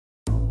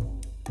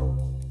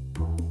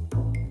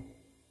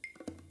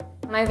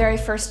My very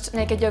first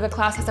naked yoga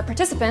class as a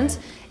participant,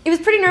 it was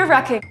pretty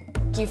nerve-wracking.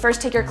 You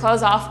first take your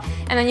clothes off,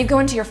 and then you go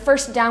into your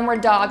first downward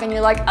dog, and you're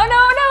like, oh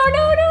no, no,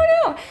 no, no,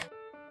 no!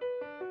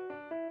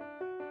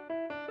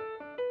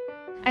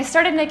 I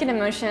started Naked in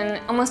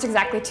Motion almost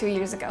exactly 2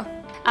 years ago.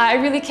 I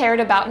really cared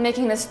about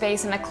making the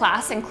space and the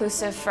class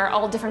inclusive for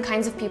all different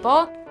kinds of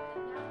people.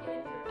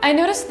 I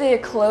noticed the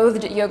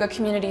clothed yoga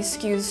community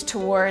skews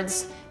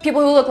towards people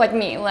who look like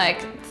me,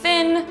 like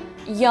thin,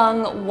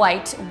 young,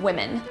 white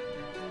women.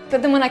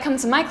 But then when I come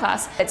to my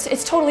class,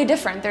 it's totally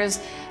different. There's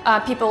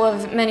people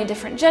of many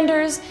different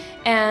genders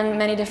and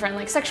many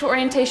different sexual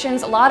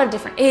orientations, a lot of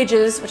different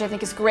ages, which I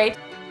think is great.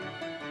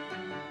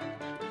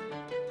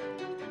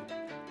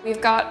 We've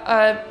got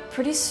a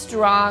pretty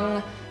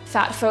strong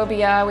fat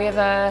phobia. We have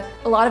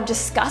a lot of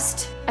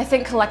disgust, I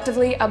think,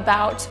 collectively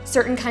about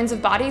certain kinds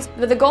of bodies.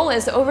 But the goal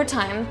is, over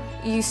time,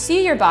 you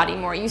see your body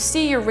more. You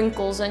see your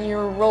wrinkles and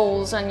your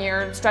rolls and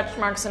your stretch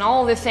marks and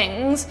all the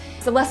things.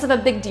 The less of a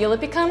big deal it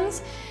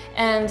becomes.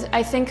 And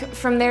I think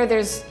from there,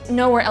 there's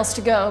nowhere else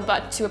to go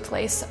but to a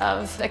place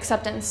of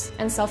acceptance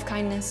and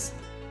self-kindness.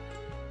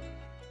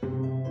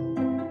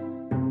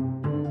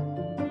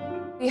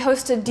 We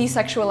host a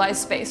desexualized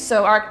space,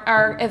 so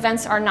our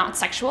events are not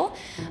sexual.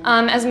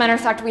 As a matter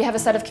of fact, we have a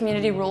set of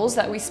community rules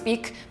that we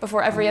speak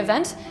before every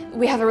event.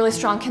 We have a really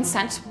strong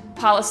consent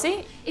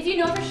policy. If you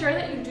know for sure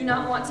that you do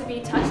not want to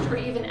be touched or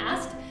even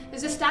asked,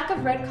 there's a stack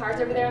of red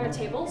cards over there on the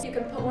table. So you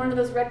can put one of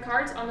those red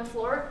cards on the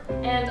floor,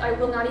 and I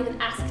will not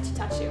even ask to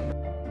touch you.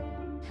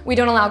 We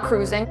don't allow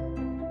cruising.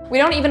 We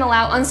don't even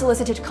allow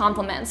unsolicited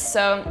compliments,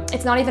 so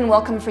it's not even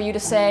welcome for you to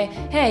say,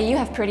 hey, you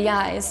have pretty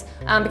eyes,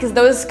 because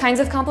those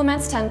kinds of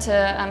compliments tend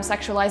to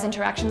sexualize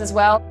interactions as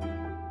well.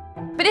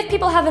 But if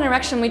people have an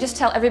erection, we just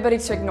tell everybody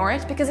to ignore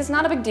it, because it's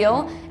not a big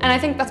deal, and I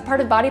think that's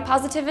part of body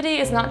positivity,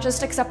 is not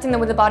just accepting the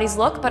way the bodies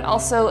look, but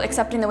also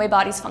accepting the way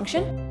bodies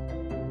function.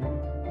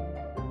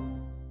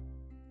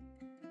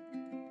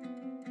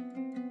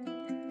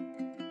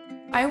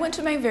 I went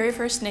to my very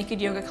first naked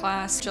yoga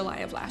class July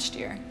of last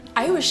year.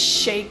 I was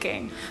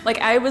shaking.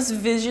 I was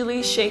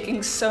visually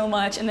shaking so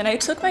much, and then I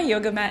took my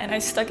yoga mat and I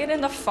stuck it in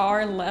the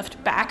far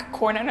left back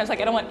corner, and I was like,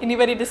 I don't want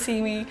anybody to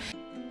see me.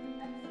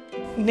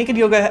 Naked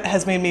yoga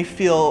has made me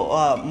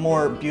feel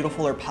more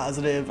beautiful or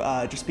positive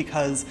just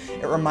because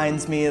it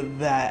reminds me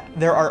that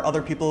there are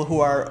other people who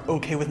are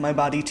okay with my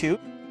body too.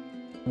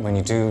 When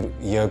you do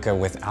yoga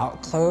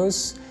without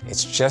clothes,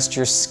 it's just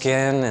your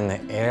skin and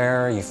the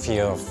air. You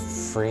feel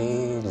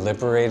free,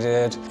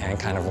 liberated, and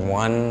kind of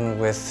one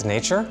with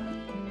nature.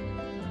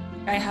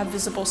 I have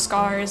visible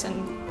scars,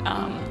 and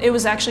it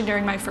was actually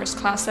during my first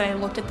class that I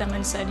looked at them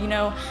and said, you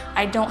know,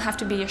 I don't have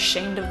to be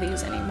ashamed of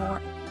these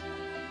anymore.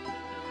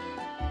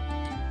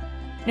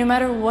 No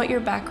matter what your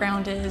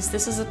background is,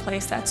 this is a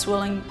place that's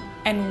willing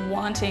and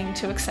wanting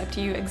to accept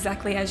you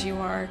exactly as you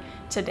are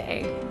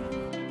today.